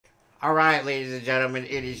Alright, ladies and gentlemen,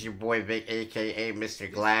 it is your boy Vic, aka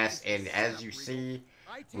Mr. Glass, and as you see,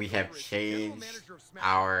 we have changed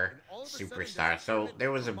our superstar. So,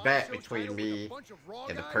 there was a bet between me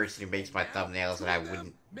and the person who makes my thumbnails that I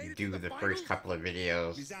wouldn't do the first couple of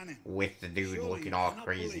videos with the dude looking all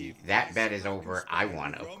crazy. That bet is over. I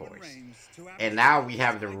won, of course. And now we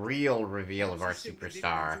have the real reveal of our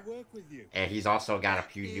superstar, and he's also got a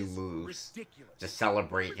few new moves to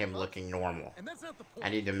celebrate him looking normal. I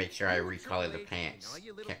need to make sure I recolor the pants.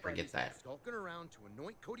 Can't forget that. Skulking around to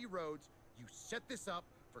anoint Cody Rhodes, you set this up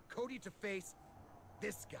for Cody to face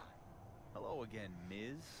this guy. Hello again,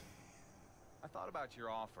 Miz. I thought about your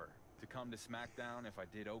offer to come to SmackDown if I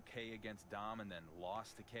did okay against Dom and then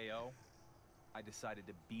lost to KO. I decided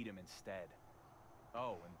to beat him instead.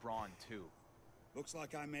 Oh, and Braun too. Looks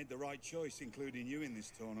like I made the right choice including you in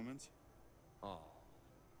this tournament. Oh,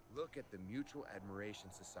 look at the Mutual Admiration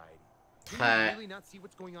Society. Can you really not see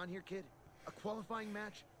what's going on here, kid? A qualifying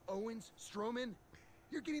match, Owens, Strowman?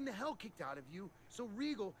 You're getting the hell kicked out of you so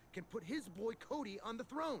Regal can put his boy Cody on the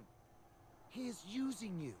throne. He is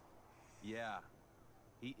using you. Yeah,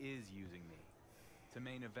 he is using me. To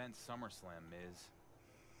main event SummerSlam, Miz.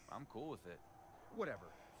 I'm cool with it. Whatever.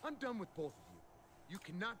 I'm done with both of you. You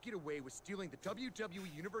cannot get away with stealing the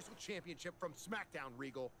WWE Universal Championship from SmackDown,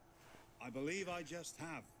 Regal. I believe I just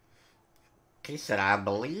have. He said, I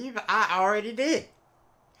believe I already did.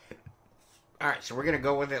 Alright, so we're going to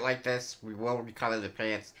go with it like this. We will recolor the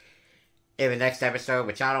pants in the next episode,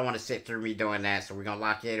 but y'all don't want to sit through me doing that, so we're going to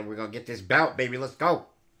lock in and we're going to get this belt, baby. Let's go.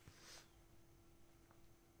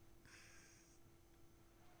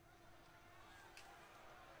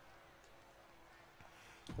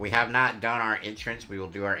 We have not done our entrance. We will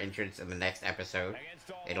do our entrance in the next episode.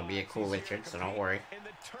 It'll be a cool entrance, so don't worry.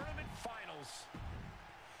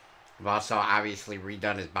 We've also obviously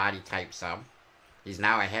redone his body type some. He's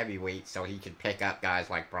now a heavyweight, so he can pick up guys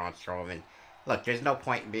like Braun Strowman. Look, there's no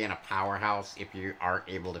point in being a powerhouse if you aren't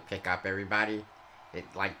able to pick up everybody. It,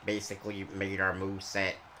 like, basically made our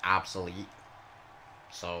moveset obsolete.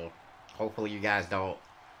 So, hopefully you guys don't,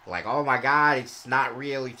 like, oh my god, it's not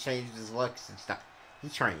real, he changed his looks and stuff. He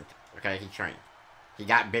trained, okay? He trained. He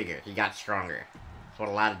got bigger. He got stronger. That's what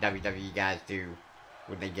a lot of WWE guys do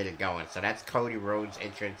when they get it going. So that's Cody Rhodes'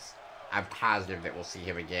 entrance. I'm positive that we'll see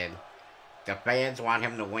him again. The fans want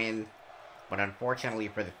him to win, but unfortunately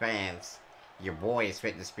for the fans, your boy is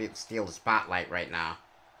fitting to steal the spotlight right now.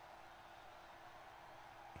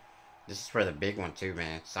 This is for the big one too,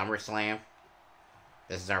 man. SummerSlam.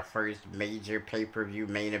 This is our first major pay-per-view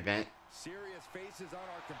main event. Serious faces on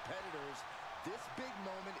our competitors. This big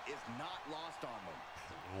moment is not lost on them.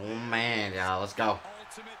 Oh man, y'all, let's go.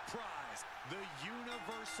 Ultimate prize, the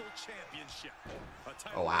Universal Championship.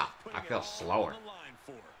 Oh wow, I feel slower.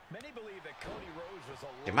 Many believe that Cody Rhodes was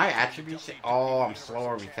a Did my attributes? Oh, I'm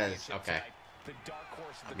slower because okay.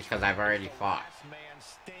 Because I've already fought. Man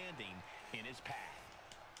standing in his path.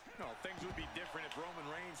 No, things would be different if Roman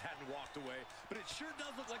Reigns hadn't walked away, but it sure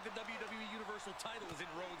does look like the WWE Universal title is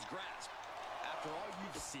in Rhodes' grasp. After all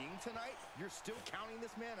you've seen tonight, you're still counting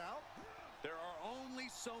this man out? There are only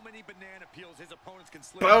so many banana peels his opponents can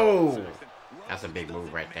slip. Boom! That's a big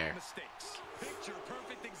move right there. Picture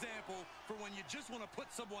perfect example for when you just want to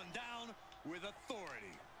put someone down with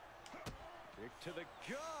authority. Kick to the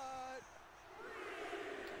gut.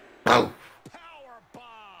 Boom! Power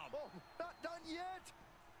bomb. Oh, not done yet.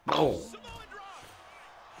 Boom! Samoa drop.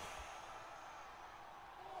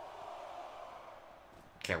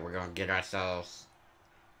 Okay, we're gonna get ourselves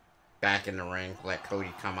back in the ring. Let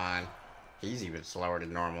Cody come on. He's even slower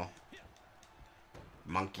than normal.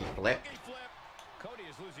 Monkey flip. Cody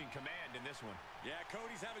is losing command in this one. Yeah,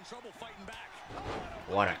 Cody's having trouble fighting back.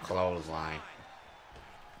 What a clothesline.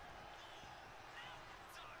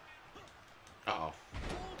 Uh-oh.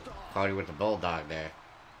 Cody with the bulldog there.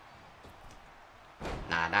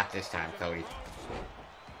 Nah, not this time, Cody.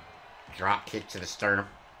 Drop kick to the sternum.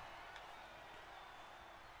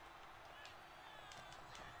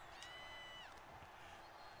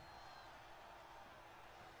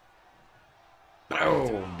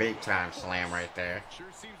 Oh, big time slam right there. Sure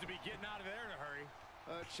seems to be getting out of there in a hurry.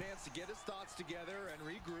 A chance to get his thoughts together and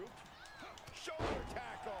regroup. Shoulder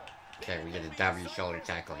tackle. Okay, we get a W shoulder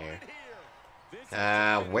tackle here.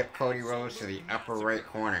 Whip Cody Rhodes to the upper right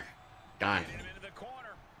corner. Done.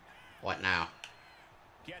 What now?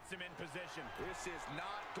 Gets him in position. This is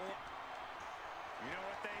not going. You know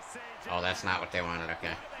what they say, Oh, that's not what they wanted.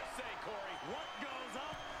 Okay.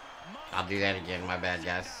 I'll do that again. My bad,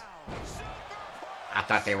 guys. I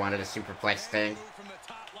thought they wanted a superplex thing,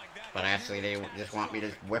 but actually they just want me to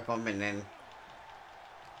whip them and then...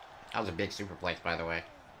 That was a big superplex, by the way.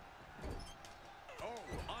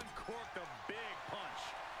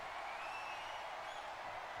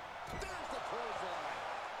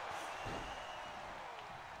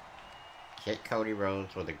 Hit Cody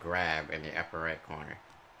Rhodes with a grab in the upper right corner.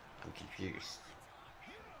 I'm confused.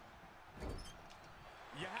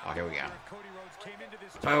 Oh, here we go.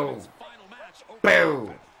 Boom.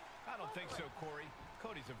 Boom. I don't think so, Corey.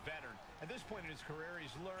 Cody's a veteran. At this point in his career,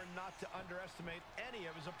 he's learned not to underestimate any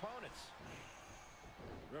of his opponents.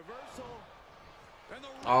 Reversal.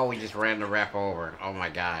 Oh, we just ran the ref over. Oh my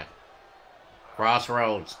God.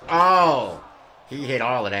 Crossroads. Oh, he hit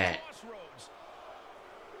all of that.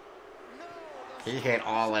 He hit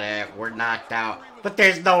all of that. We're knocked out. But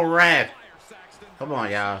there's no ref. Come on,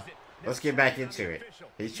 y'all. Let's get back into it.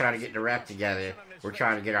 He's trying to get the ref together. We're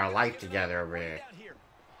trying to get our life together over here.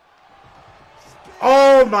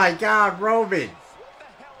 Oh my God, Roman.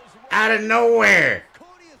 Out of nowhere.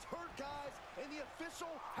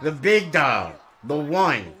 The big dog. The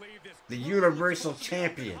one. The Universal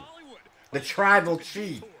Champion. The Tribal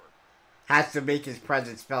Chief. Has to make his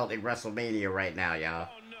presence felt in WrestleMania right now, y'all.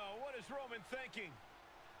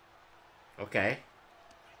 Okay.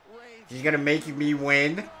 He's gonna make me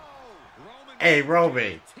win. Hey,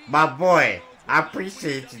 Roman, my boy. I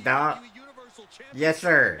appreciate you, dog. Yes,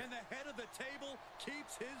 sir.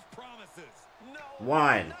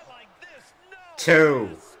 1, 2,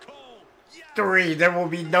 3. There will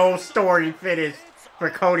be no story finish for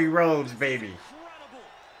Cody Rhodes, baby.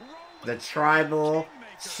 The Tribal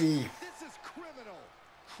Chief.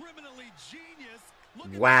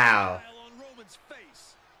 Wow.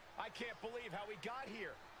 I can't believe how we got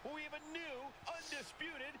here. We have a new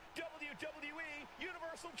undisputed WWE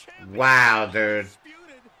Universal Champion. Wow, dude.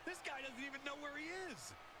 This guy doesn't even know where he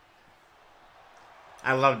is.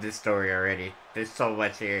 I love this story already. There's so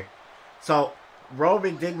much here. So,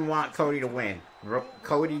 Roman didn't want Cody to win.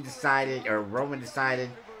 Roman decided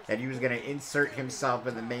that he was going to insert himself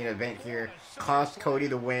in the main event here, cost Cody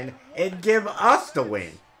the win, and give us the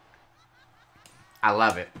win. I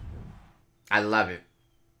love it. I love it.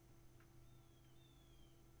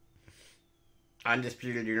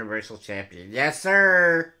 Undisputed Universal Champion. Yes,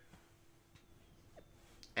 sir!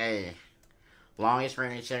 Hey. Longest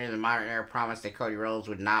reigning champion of the modern era promised that Cody Rhodes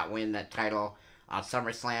would not win that title on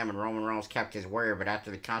SummerSlam, and Roman Reigns kept his word, but after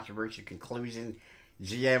the controversial conclusion,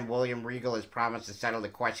 GM William Regal has promised to settle the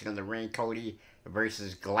question of the ring. Cody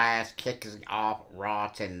versus Glass kicks off Raw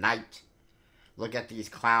tonight. Look at these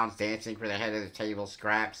clowns dancing for the head of the table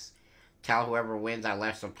scraps. Tell whoever wins I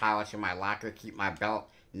left some polish in my locker. Keep my belt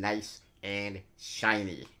nice and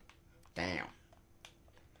shiny. Damn.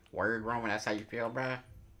 Word, Roman, that's how you feel, bruh?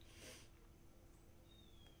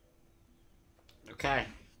 Okay.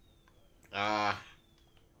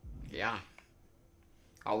 Yeah.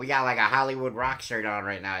 Oh, we got like a Hollywood Rock shirt on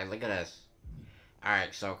right now. Look at us.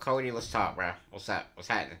 Alright, so Cody, let's talk, bruh. What's up? What's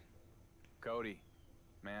happening? Cody,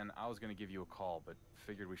 man, I was gonna give you a call, but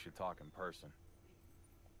figured we should talk in person.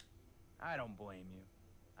 I don't blame you.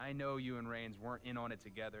 I know you and Reigns weren't in on it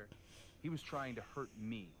together. He was trying to hurt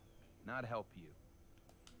me, not help you.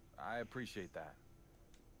 I appreciate that.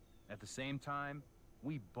 At the same time,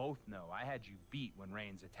 we both know I had you beat when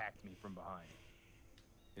Reigns attacked me from behind.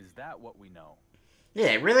 Is that what we know?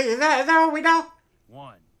 Yeah, really? Is that what we know?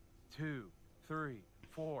 1, 2, 3,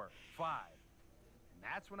 4, 5. And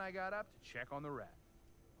that's when I got up to check on the ref.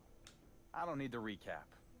 I don't need to recap.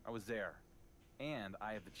 I was there. And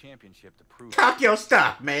I have the championship to prove it. Talk your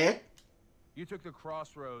stuff, man. You took the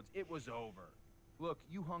crossroads. It was over. Look,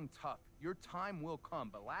 you hung tough. Your time will come.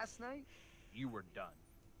 But last night, you were done.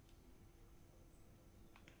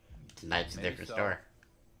 Tonight's a Maybe different so, story.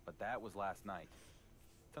 But that was last night.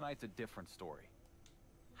 Tonight's a different story.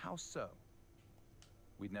 How so?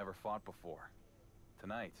 We'd never fought before.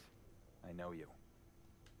 Tonight, I know you.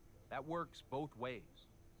 That works both ways.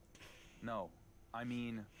 No, I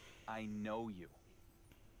mean, I know you.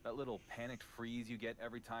 That little panicked freeze you get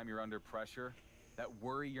every time you're under pressure, that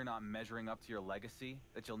worry you're not measuring up to your legacy,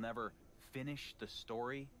 that you'll never finish the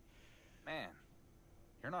story. Man,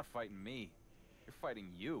 you're not fighting me. You're fighting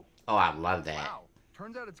you. Oh, I love that. Wow.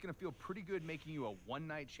 Turns out it's going to feel pretty good making you a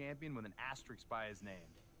one-night champion with an asterisk by his name.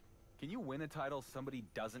 Can you win a title somebody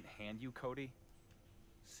doesn't hand you, Cody?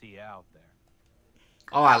 See you out there.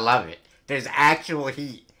 Oh, I love it. There's actual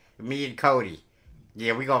heat. Me and Cody.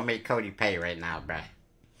 Yeah, we gonna make Cody pay right now, bruh.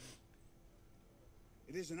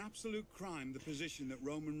 It is an absolute crime, the position that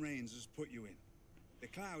Roman Reigns has put you in. The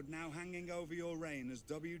cloud now hanging over your reign as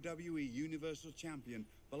WWE Universal Champion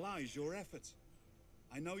belies your efforts.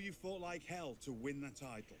 I know you fought like hell to win the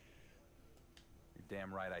title. You're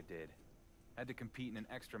damn right I did. Had to compete in an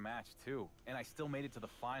extra match, too. And I still made it to the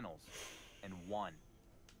finals. And won.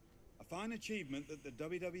 A fine achievement that the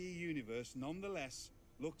WWE Universe, nonetheless,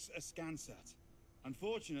 looks askance at.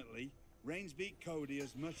 Unfortunately, Reigns beat Cody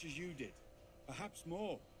as much as you did. Perhaps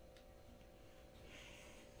more.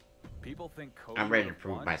 People think Cody I'm ready to would've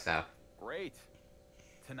prove won? myself. Great.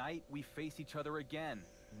 Tonight, we face each other again,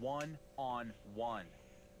 one-on-one.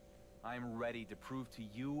 I am ready to prove to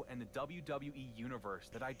you and the WWE Universe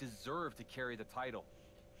that I deserve to carry the title.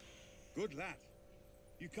 Good lad.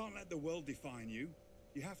 You can't let the world define you.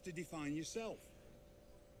 You have to define yourself.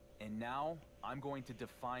 And now, I'm going to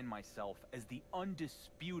define myself as the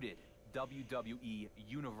undisputed WWE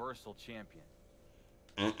Universal Champion.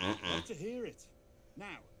 Glad to hear it.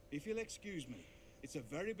 Now, if you'll excuse me, it's a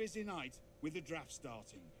very busy night with the draft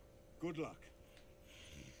starting. Good luck.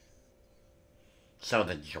 So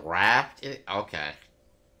the draft is okay.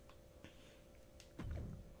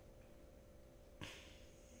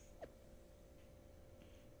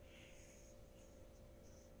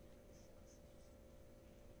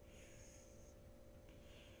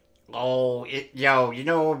 Oh, yo, you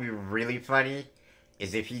know what would be really funny?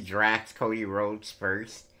 Is if he drafts Cody Rhodes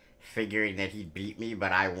first, figuring that he'd beat me,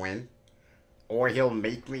 but I win. Or he'll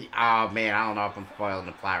make me, oh man, I don't know if I'm spoiling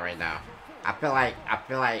the plot right now. I feel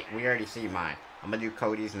like we already see mine. I'm gonna do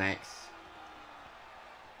Cody's next.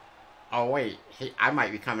 Oh wait, I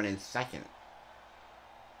might be coming in second.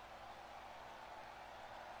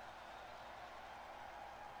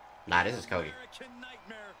 Nah, this is Cody. American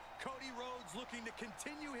Nightmare, Cody Rhodes looking to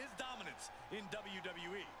continue his dominance in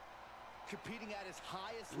WWE. Competing at his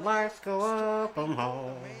highest Let's go up, I'm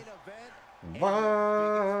home.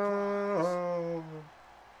 Whoa.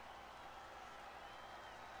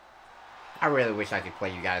 I really wish I could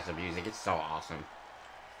play you guys the music. It's so awesome.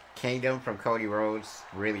 Kingdom from Cody Rhodes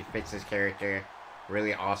really fits his character.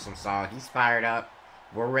 Really awesome song. He's fired up.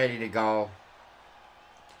 We're ready to go.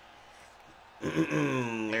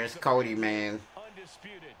 There's Cody, man.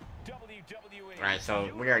 Alright, so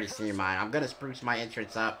we already seen mine. I'm gonna spruce my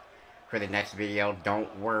entrance up for the next video.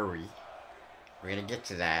 Don't worry. We're gonna get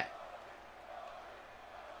to that.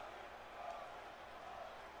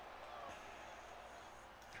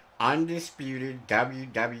 Undisputed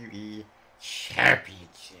WWE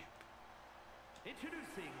Championship.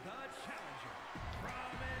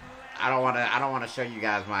 I don't wanna show you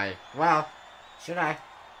guys my, well, should I?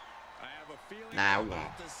 Nah, we won't.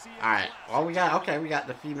 Alright, well we got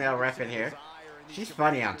the female ref in here. She's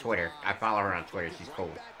funny on Twitter. I follow her on Twitter, she's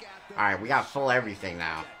cool. Alright, we got full everything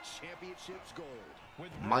now.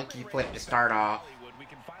 Monkey flip to start off.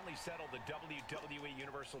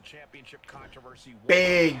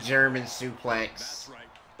 Big German suplex. That's right.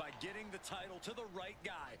 By getting the title to the right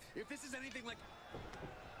guy. If this is anything like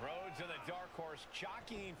Rhodes and the dark horse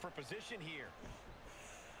jockeying for position here.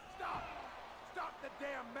 Stop! Stop the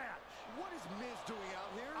damn match! What is Miz doing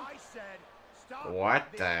out here? I said stop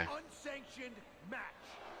What the the? unsanctioned match.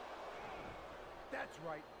 That's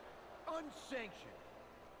right. Unsanctioned.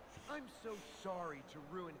 I'm so sorry to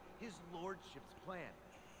ruin his lordship's plan,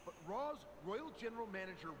 but Raw's Royal General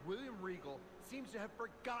Manager William Regal seems to have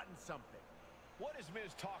forgotten something. What is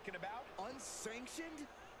Miz talking about? Unsanctioned?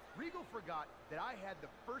 Regal forgot that I had the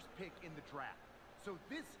first pick in the draft. So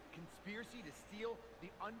this conspiracy to steal the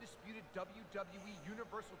undisputed WWE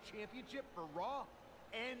Universal Championship for Raw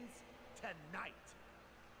ends tonight.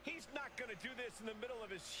 He's not going to do this in the middle of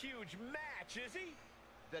his huge match, is he?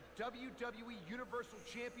 The WWE Universal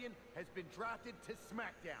Champion has been drafted to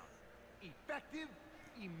SmackDown. Effective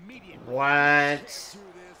immediately. What?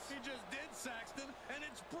 he just did, Saxton, and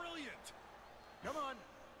it's brilliant. Come on,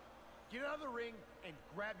 get out of the ring and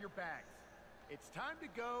grab your bags. It's time to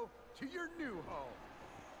go to your new home.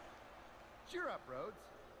 Cheer up, Rhodes.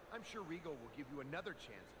 I'm sure Regal will give you another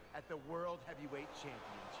chance at the World Heavyweight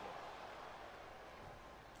Championship.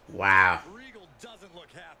 Wow. Regal doesn't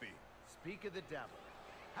look happy. Speak of the devil.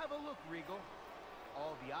 Have a look, Regal.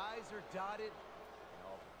 All the I's are dotted and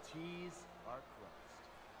all the T's are crossed.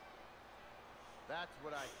 That's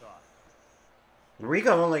what I thought.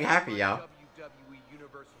 Regal don't look happy, y'all. WWE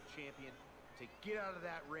Universal Champion to get out of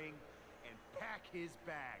that ring and pack his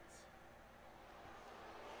bags.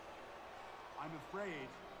 I'm afraid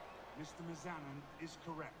Mr. Mizanin is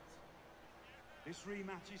correct. This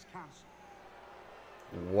rematch is cancelled.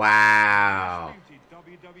 Wow. The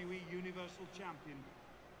WWE Universal Champion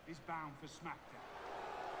is bound for SmackDown.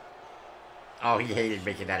 Oh, he hated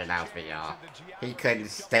making that announcement, y'all. He couldn't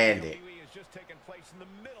stand it. WWE is just taking place in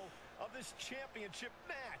the middle of this championship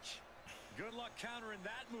match. Good luck countering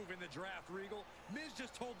that move in the draft, Regal. Miz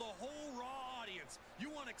just told the whole Raw audience, you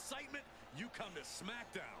want excitement? You come to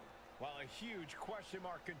SmackDown. While a huge question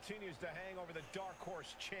mark continues to hang over the dark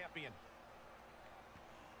horse champion.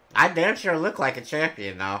 I damn sure look like a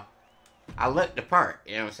champion, though. I look the part,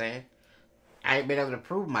 you know what I'm saying? I ain't been able to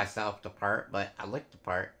prove myself the part, but I look the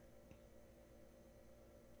part.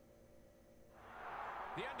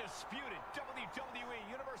 undisputed WWE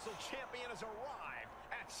Universal Champion has arrived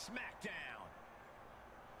at SmackDown.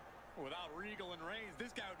 Without Regal and Reigns,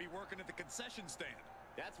 this guy would be working at the concession stand.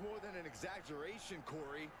 That's more than an exaggeration,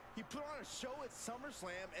 Corey. He put on a show at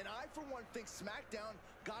SummerSlam, and I, for one, think SmackDown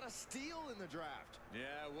got a steal in the draft.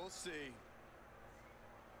 Yeah, we'll see.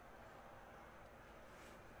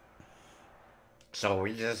 So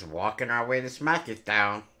we just walking our way to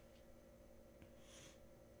SmackDown.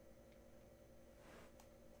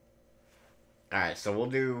 Alright, so we'll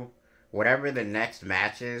do whatever the next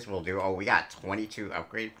match is, we'll do. Oh, we got 22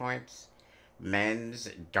 upgrade points. Men's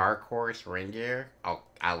Dark Horse ring gear. Oh,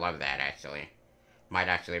 I love that, actually. Might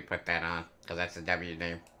actually put that on, because that's a W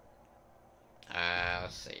name.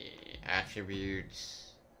 Let's see.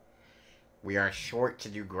 Attributes. We are short to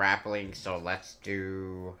do grappling, so let's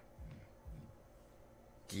do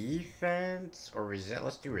defense or resilience.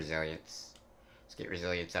 Let's do resilience. Let's get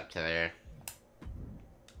resilience up to there.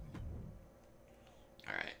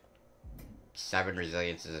 Alright. 7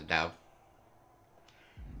 resilience is a dub.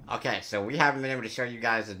 Okay, so we haven't been able to show you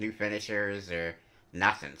guys the new finishers or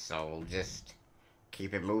nothing, so we'll just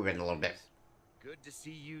keep it moving a little bit. Good to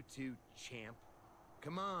see you two, champ.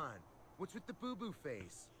 Come on, what's with the boo-boo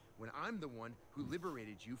face? When I'm the one who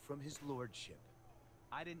liberated you from his lordship.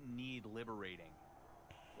 I didn't need liberating.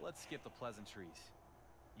 Let's skip the pleasantries.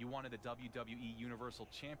 You wanted the WWE Universal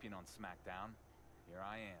Champion on SmackDown. Here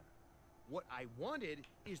I am. What I wanted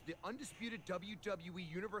is the undisputed WWE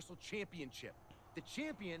Universal Championship. The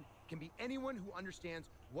champion can be anyone who understands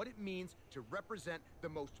what it means to represent the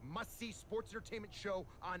most must-see sports entertainment show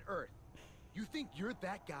on Earth. You think you're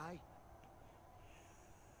that guy?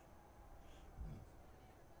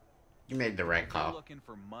 You made the right You're call. looking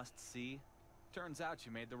for must-see? Turns out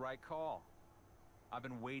you made the right call. I've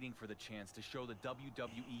been waiting for the chance to show the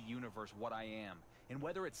WWE Universe what I am. And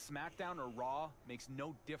whether it's SmackDown or Raw makes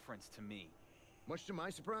no difference to me. Much to my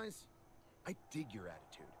surprise, I dig your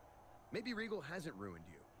attitude. Maybe Regal hasn't ruined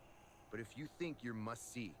you. But if you think you're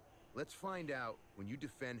must-see, let's find out when you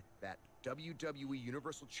defend that WWE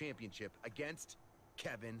Universal Championship against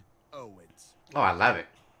Kevin Owens. Oh, I love it.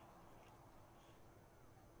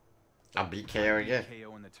 I'll beat KO again.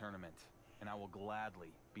 KO in the tournament, and I will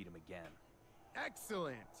gladly beat him again.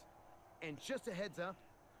 Excellent! And just a heads up,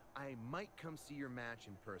 I might come see your match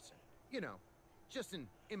in person. You know, just an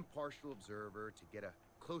impartial observer to get a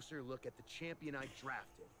closer look at the champion I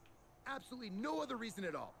drafted. Absolutely no other reason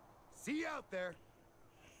at all. See you out there.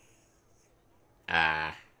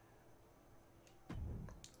 I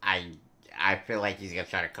feel like he's gonna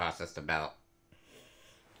try to cost us the belt.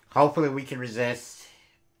 Hopefully we can resist.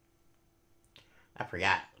 I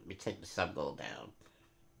forgot. Let me take the sub goal down.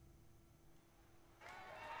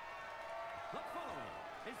 The following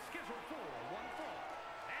is scheduled for one fall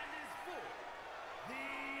and is for the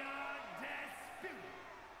undisputed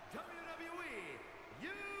WWE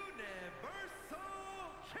Universal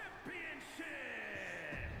Championship.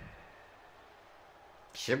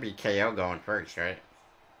 Should be KO going first, right?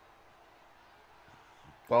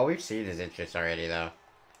 Well, we've seen his interest already, though.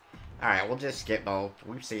 Alright, we'll just skip both.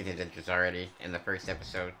 We've seen his interest already in the first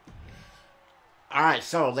episode. Alright,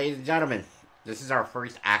 so, ladies and gentlemen, this is our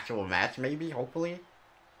first actual match, maybe, hopefully.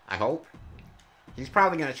 I hope. He's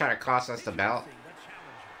probably going to try to cost us the belt.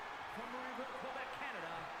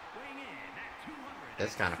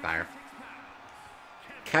 This kind of fire.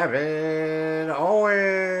 Kevin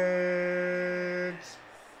Owens!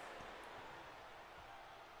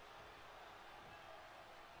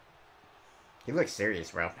 He looks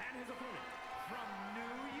serious, bro. And his opponent from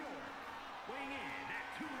New York, weighing in at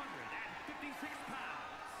 256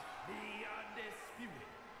 pounds, the undisputed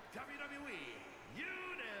WWE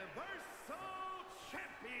Universal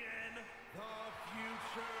Champion, the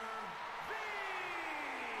Future V.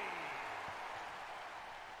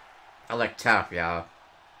 I look tough, y'all.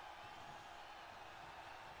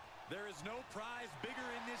 There is no prize bigger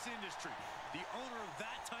in this industry. The owner of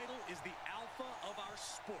that title is the alpha of our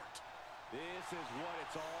sport. This is what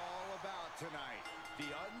it's all about tonight.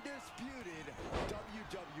 The undisputed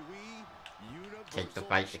WWE Universal Take the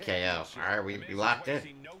fight to KO. Championship. Alright, we locked in.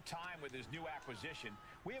 Wasting no time with his new acquisition.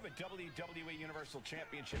 We have a WWE Universal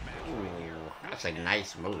Championship match Ooh, right here. that's a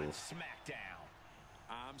nice move. SmackDown.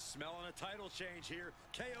 I'm smelling a title change here.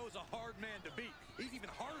 KO's a hard man to beat. He's even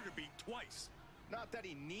harder to beat twice. Not that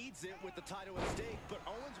he needs it with the title at stake, but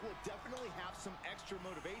Owens will definitely have some extra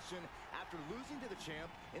motivation after losing to the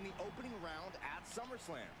champ in the opening round at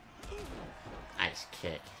SummerSlam. Nice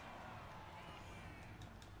kick.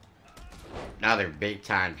 Another big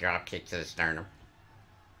time drop kick to the sternum.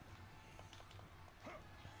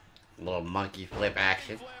 Little monkey flip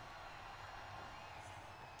action.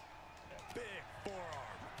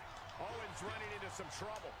 He's running into some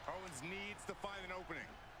trouble. Owens needs to find an opening.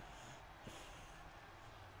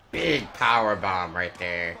 Big power bomb right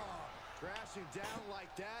there. Crashing down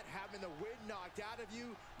like that, having the wind knocked out of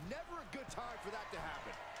you, never a good time for that to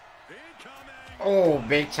happen. Incoming. Oh,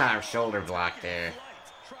 big time shoulder block there.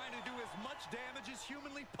 Trying to do as much damage as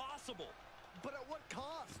humanly possible. But at what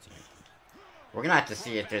cost? We're gonna have to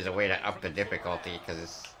see if there's a way to up the difficulty, because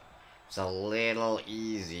it's a little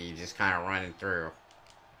easy just kind of running through.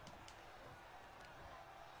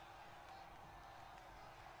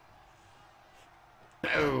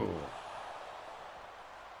 Oh.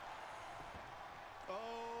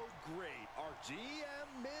 Oh, great. Our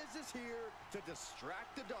GM Miz is here to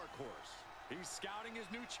distract the Dark Horse. He's scouting his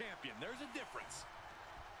new champion. There's a difference.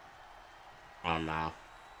 Oh no.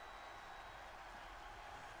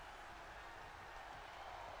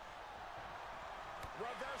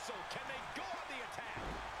 Reversal. Can they go on the attack?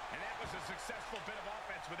 And that was a successful bit of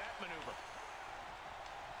offense with that maneuver.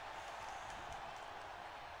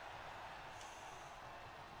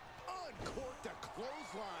 Uncorked a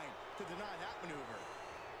clothesline to deny that maneuver.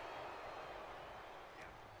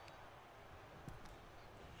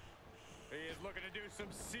 He is looking to do some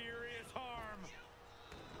serious harm.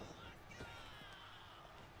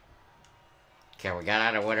 Okay, we got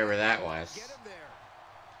out of whatever that was. Get him there.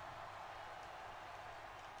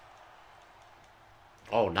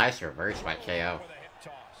 Oh, nice reverse by KO. With a hip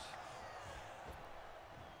toss.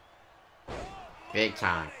 Big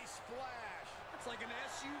time. A splash. It's like an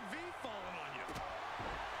SUV falling on you.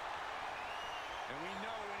 And we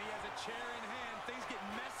know when he has a chair in hand, things get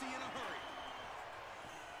messy in a hurry.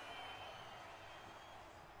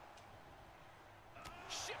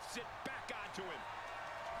 Shifts it back onto him.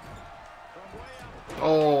 From way up.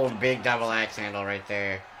 Oh, big double axe handle right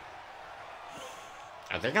there.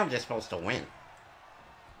 I think I'm just supposed to win.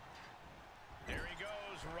 There he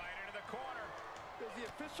goes, right into the corner. Does the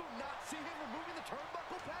official not see him removing the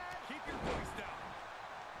turnbuckle pad? Keep your voice down.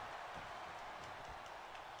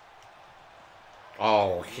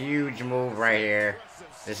 Oh, huge move right here.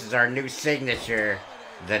 This is our new signature,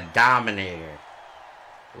 the Dominator.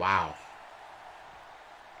 Wow.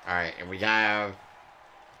 Alright, and we have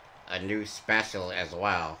a new special as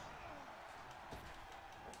well.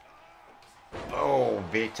 Oh,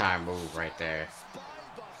 big time move right there.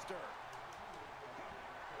 Spinebuster.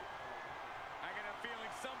 I got a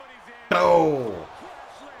feeling somebody's in. Oh!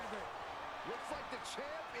 Crash landing. Looks like the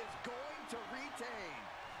champ is going to retain.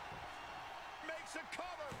 Makes a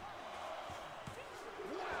cover.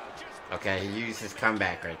 Wow, just Okay, he used his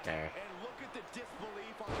comeback right there. And look at the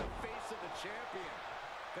disbelief on the face of the champion.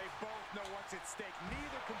 they both know what's at stake.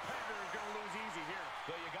 Neither competitor is going to lose easy here.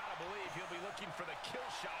 Though you got to believe he'll be looking for the kill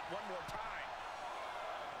shot one more time.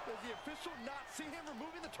 Does the official not see him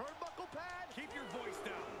removing the turnbuckle pad? Keep your voice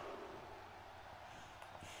down.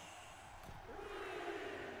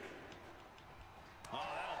 Oh,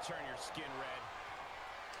 that'll turn your skin red.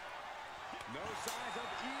 No signs of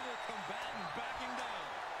either combatant backing down.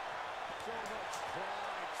 So much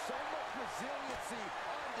pride, so much resiliency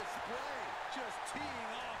on display. Just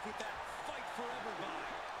teeing off with that fight forever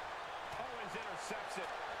vibe. Owens intercepts it.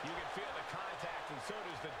 You can feel the contact, and so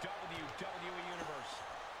does the WWE Universe.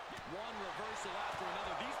 One reversal after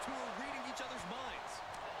another. These two are reading each other's minds.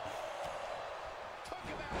 Took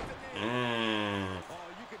him out the knee. Oh,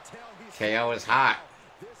 you can tell he's KO is hot.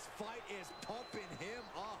 This fight is pumping him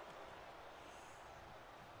up.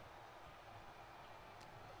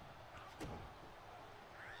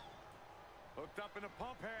 Hooked up in a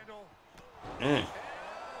pump handle. Mm.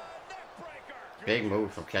 Neck breaker. Big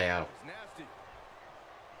move from KO. It's nasty.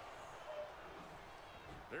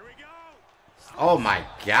 Here we go. Oh my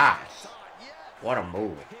gosh. What a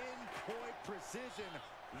move. Pinpoint precision,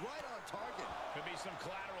 right on target. Could be some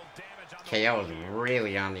collateral damage on the KO is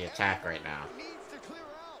really on the attack right now. Needs to clear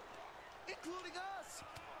out, including us.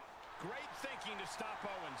 Great thinking to stop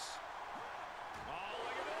Owens. Oh,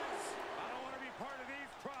 look at this. I don't want to be part of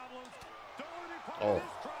these problems. Don't want to be part of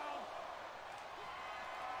this crowd.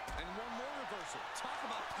 And one more reversal. Talk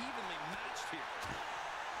about evenly matched here.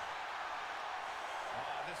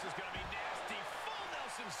 Oh, this is going to be nasty. Full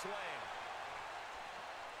Nelson slam.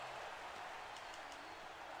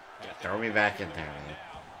 Yeah, throw me back in there, man.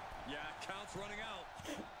 Yeah, count's running out.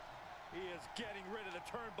 He is getting rid of the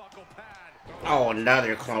turnbuckle pad. Oh,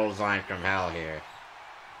 another clothesline from hell here.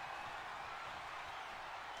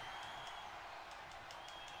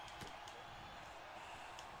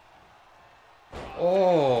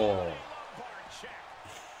 Oh. Lumbar check.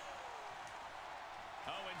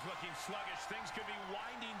 Owens looking sluggish. Things could be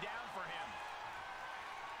winding down for him.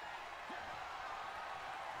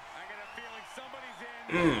 I got a feeling somebody's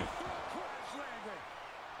in.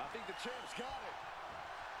 champ's got it.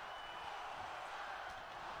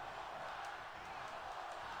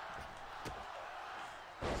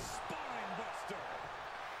 Spine buster.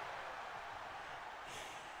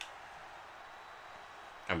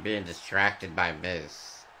 I'm being distracted by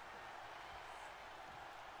Miz.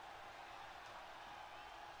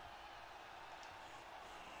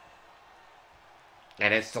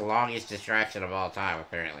 And it's the longest distraction of all time,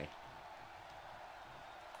 apparently.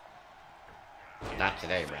 Not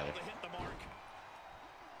today, brother.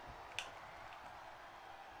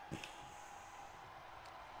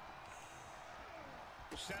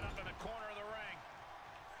 Set up in the corner of the ring.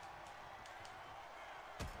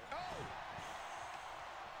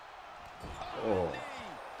 Oh.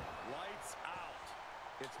 Lights out.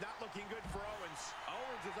 It's not looking good for Owens.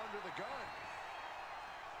 Owens is under the gun.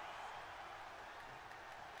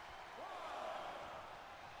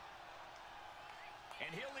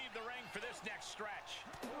 And he'll leave the ring for this next stretch.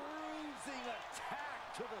 Bruising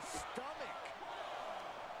attack to the stomach.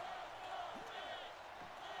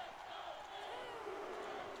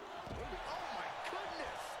 Oh my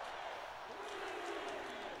goodness.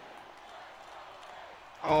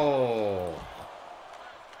 Oh.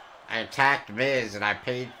 I attacked Miz and I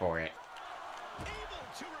paid for it. Able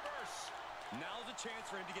to reverse. Now's a chance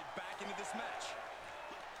for him to get back into this match.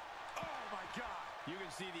 Oh my God. You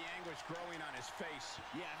can see the anguish growing on his face.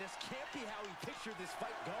 Yeah, this can't be how he pictured this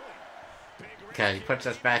fight going. Okay, he puts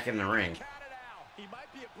us back in the ring. He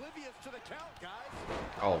might be oblivious to the count, guys.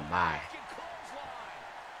 Oh my.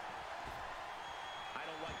 I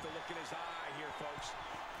don't like the look in his eye here, folks.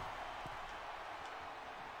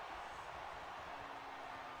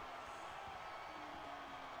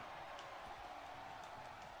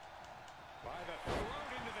 By the throat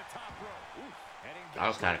into the top rope. Ooh, That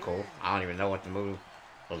was kind of cool. I don't even know what the move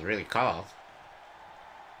was really called.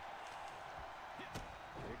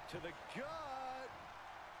 kick to the gut.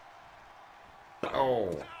 Oh.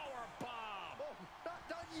 Power bomb. Oh, not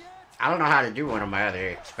done yet. I don't know how to do one of my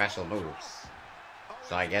other special moves.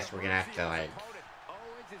 So I guess we're gonna have to, like...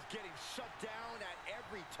 Owens is getting shut down at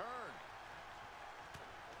every turn.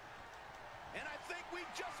 And I think we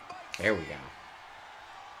just might. There we go.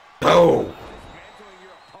 Boom! Dismantling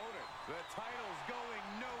your opponent. The title's going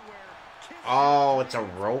nowhere. Oh, it's a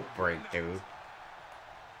rope break, dude.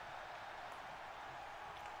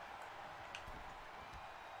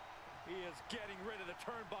 He is getting rid of the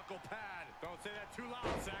turnbuckle pad. Don't say that too loud,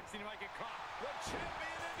 Saxon. You might get caught. The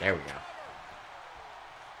champion is There we go.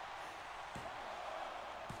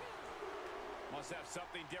 must have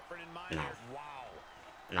something different in mind. No. Here. Wow.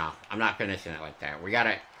 No, I'm not finishing it like that. We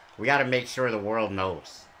gotta make sure the world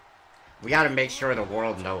knows. We gotta make sure the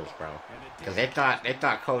world knows, bro. Because they thought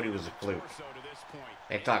Cody was a fluke.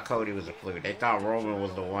 They thought Cody was a fluke. They thought Roman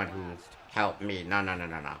was the one who helped me. No.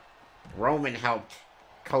 Roman helped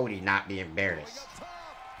Cody not be embarrassed.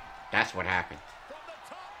 That's what happened.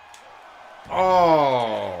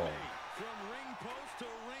 Oh! From ring post to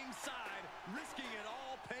ringside, risking it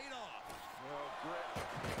all paid off.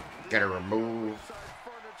 Gotta remove.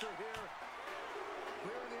 Furniture here.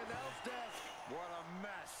 Clearing the announce desk. What a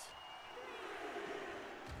mess.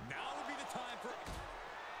 Now would be the time for. I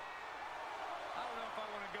don't know if I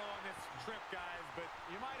want to go on this trip, guys, but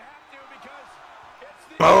you might have to because it's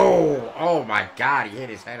the. Boom! Oh my God! He hit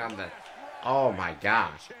his head on the. Oh my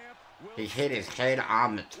gosh! He hit his head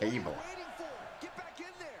on the table. Get back in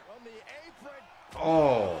there. On the apron.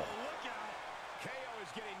 Oh! Look out. KO is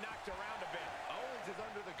getting knocked around a bit. Owens is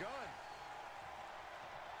under the gun.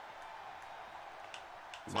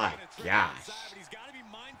 My gosh! But he's got to be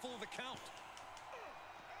mindful of the count.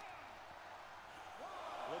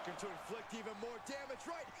 Looking to inflict even more damage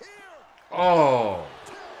right here. Oh!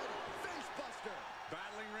 Face buster.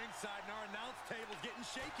 Battling ringside, and our announce table's getting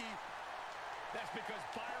shaky. That's because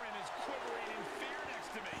Byron is quivering in fear next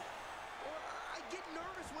to me. I get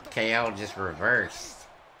nervous when the KO just reversed.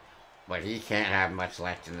 But he can't have much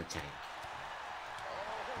left in the tank.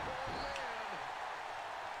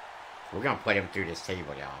 We're gonna put him through this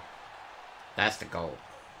table, y'all. That's the goal.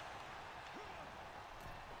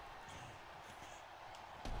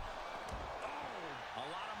 A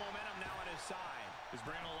lot of momentum now on his side. He's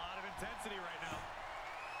bringing a lot of intensity right now.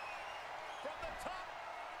 From the top.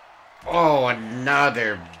 Oh,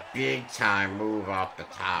 another big time move off the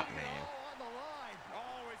top, man. On the line.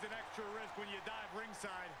 Always an extra risk when you dive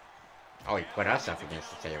ringside. Oh, he put us up against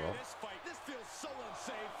the table. This fight, this feels so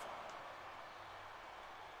unsafe.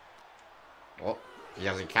 Well, he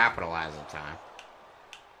doesn't capitalize in time.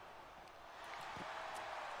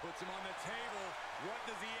 Puts him on the table. What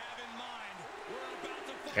does he have in mind? We're about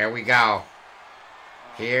to fight. Here we go.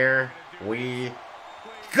 Here we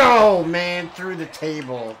go, man, through the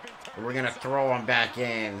table. We're going to throw him back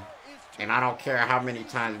in. And I don't care how many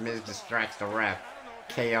times Miz distracts the ref.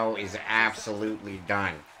 KO is absolutely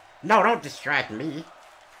done. No, don't distract me. He may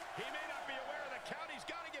not be aware of the count. He's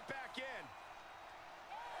got to get back in.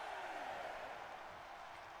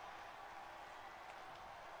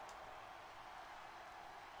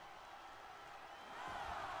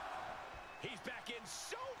 He's back in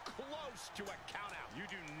so close to a count out. You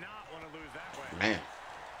do not want to lose that way. Man.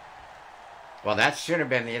 Well, that should have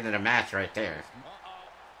been the end of the match right there.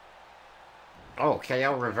 Oh,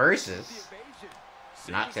 KO reverses.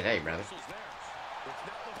 Not today, brother. It's not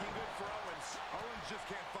looking good for Owens. Owens just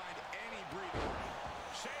can't find any breathing.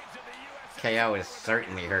 Shades of the USA. KO is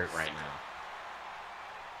certainly hurt right now.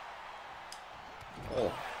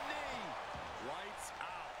 Oh. Lights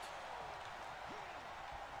out.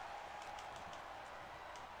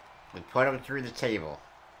 We put him through the table.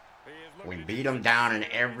 We beat him down in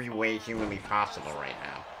every way humanly possible right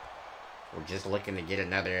now. We're just looking to get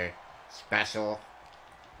another special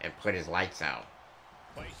and put his lights out.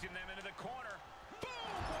 Placing them into the corner. Boom!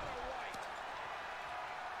 What a right.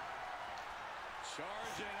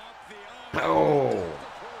 Charging up the arm. Oh!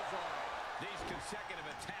 These consecutive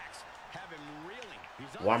attacks have him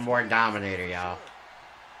reeling. One more Dominator, y'all.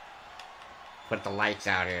 Put the lights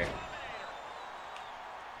out here.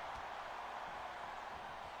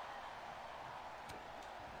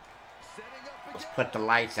 Let's put the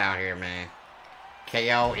lights out here, man.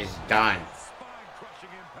 KO is done.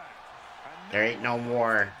 There ain't no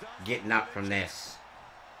more getting up from this.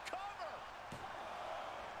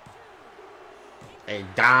 A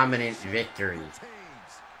dominant victory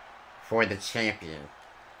for the champion.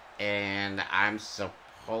 And I'm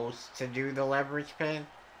supposed to do the leverage pin?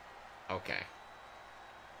 Okay.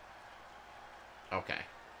 Okay.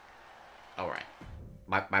 Alright.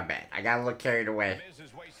 My bad. I got a little carried away.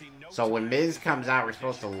 So when Miz comes out, we're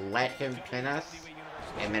supposed to let him pin us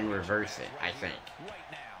and then reverse it, I think.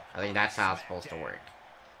 I think that's how it's supposed to work.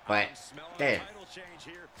 But, damn.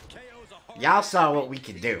 Y'all saw what we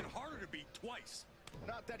could do.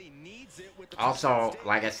 Also,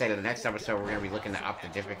 like I said, in the next episode, we're going to be looking to up the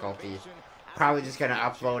difficulty. Probably just going to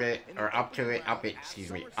upload it, or up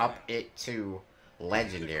it to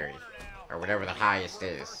Legendary. Or whatever the highest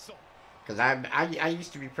is. Because I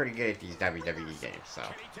used to be pretty good at these WWE games, so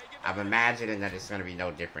I'm imagining that it's going to be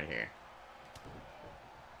no different here.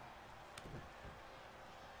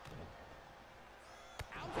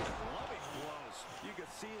 You can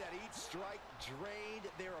see that each strike drained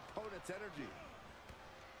their opponent's energy.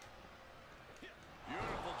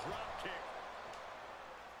 Beautiful drop kick.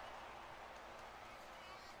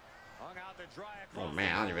 Hung out to dry. Oh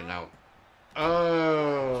man, I don't even know.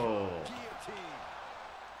 Oh.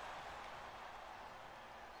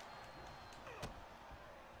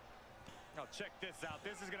 Now check this out.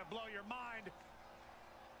 This is gonna blow your mind.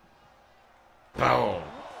 Boom.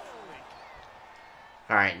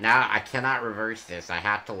 Alright, now I cannot reverse this. I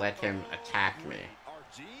have to let him attack me. Our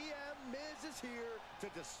GM Miz is here to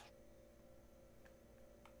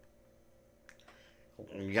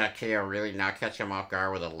You got KO really now catch him off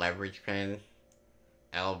guard with a leverage pin.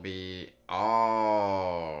 LB.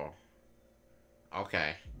 Oh.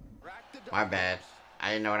 Okay. My bad. I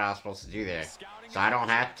didn't know what I was supposed to do there. So I don't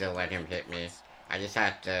have to let him hit me. I just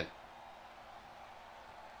have to...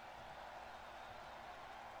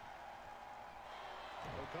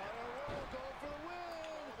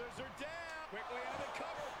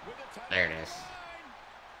 There it is.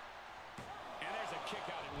 And there's a kick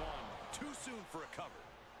out in one. Too soon for a cover.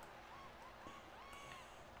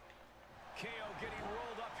 KO getting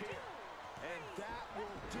rolled up here. And that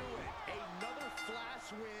will do it. Another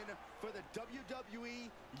flash win for the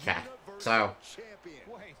WWE Universal Champion.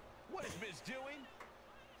 Wait, what is Miz doing?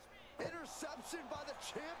 Interception by the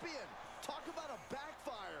champion. Talk about a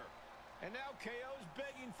backfire. And now KO's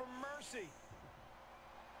begging for mercy.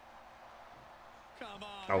 Come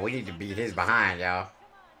on. Oh, we need to beat his behind, y'all.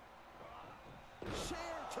 Chair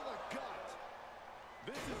to the gut.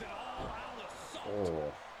 This is an all-out assault.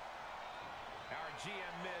 Oh. Our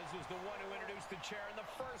GM Miz was the one who introduced the chair in the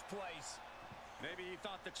first place. Maybe he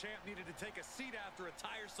thought the champ needed to take a seat after a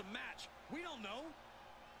tiresome match. We don't know.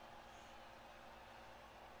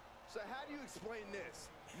 So how do you explain this?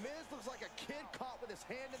 Miz looks like a kid caught with his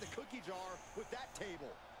hand in the cookie jar with that table.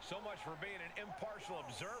 So much for being an impartial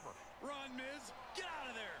observer. Run, Miz. Get out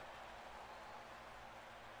of there.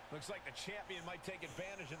 Looks like the champion might take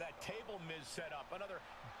advantage of that table Miz set up. Another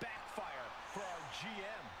backfire for our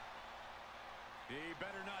GM. He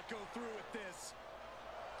better not go through with this.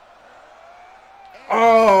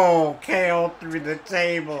 Oh, KO through the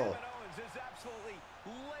table. Owens is absolutely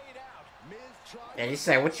And he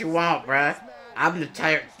said, "What you want, bruh? I'm the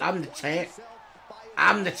champ. I'm the champ.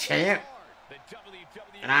 I'm the champ,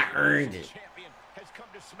 and I earned it." Champion has come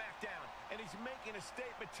to SmackDown, and he's making a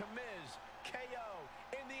statement to Miz, KO,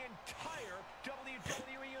 in the entire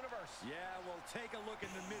WWE universe. Yeah, well, take a look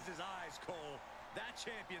into Miz's eyes, Cole. That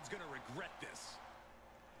champion's gonna regret this.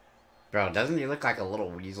 Bro, doesn't he look like a little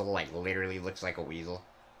weasel? Like, literally looks like a weasel.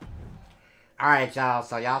 Alright, y'all.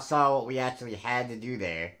 So, y'all saw what we actually had to do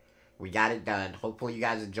there. We got it done. Hopefully, you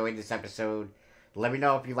guys enjoyed this episode. Let me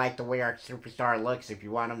know if you like the way our superstar looks. If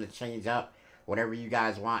you want him to change up. Whatever you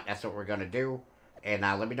guys want, that's what we're going to do. And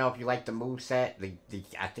let me know if you like the moveset.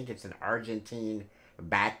 I think it's an Argentine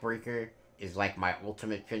backbreaker. Is like my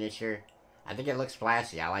ultimate finisher. I think it looks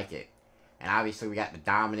flashy. I like it. And obviously, we got the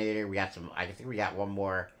Dominator. We got some... I think we got one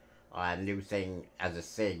more... new thing as a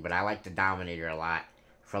SIG, but I like the Dominator a lot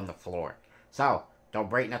from the floor. So, don't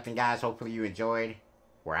break nothing, guys. Hopefully you enjoyed.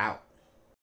 We're out.